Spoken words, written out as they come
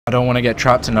I don't want to get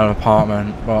trapped in an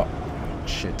apartment, but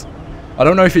shit. I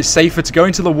don't know if it's safer to go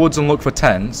into the woods and look for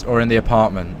tents or in the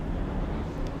apartment.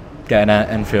 Get an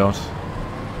Enfield.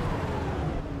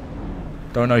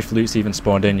 Don't know if loot's even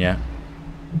spawned in yet.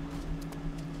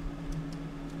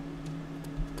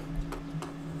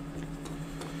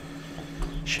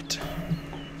 Shit.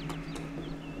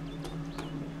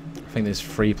 I think there's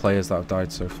 3 players that have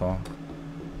died so far.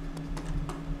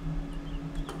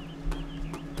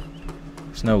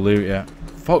 There's no loot yet.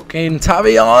 Fucking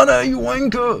Taviana, you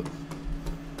wanker!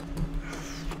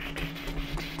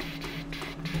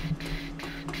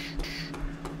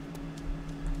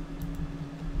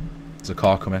 There's a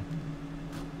car coming.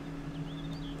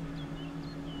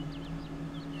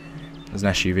 There's an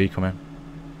SUV coming.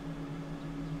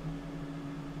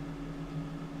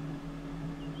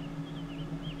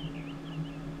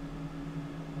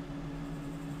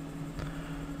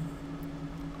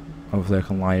 Hopefully I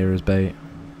can lie here as bait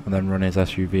and then run his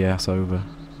SUV ass over.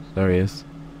 There he is.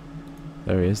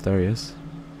 There he is, there he is.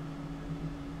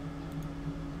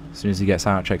 As soon as he gets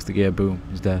out, checks the gear, boom,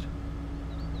 he's dead.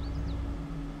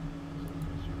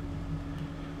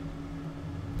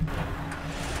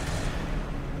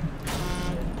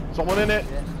 Someone in it.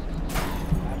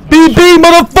 BB,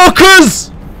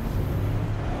 motherfuckers!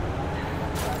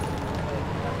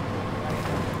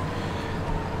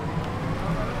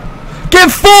 Get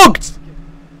fucked!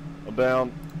 I'm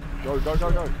down. Go, go,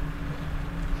 go, go.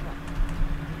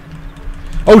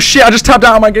 Oh shit, I just tapped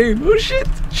out of my game. Oh shit,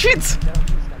 shit.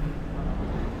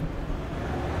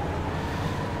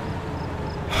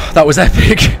 That was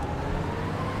epic.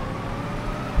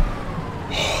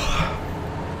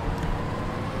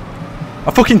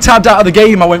 I fucking tabbed out of the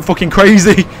game, I went fucking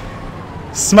crazy.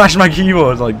 Smashed my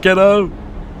keyboard, like, get out.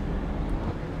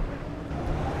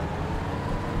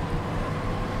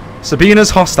 Sabina's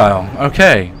hostile.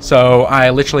 Okay, so I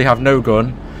literally have no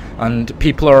gun, and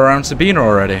people are around Sabina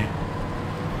already.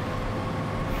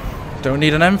 Don't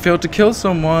need an Enfield to kill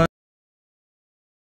someone.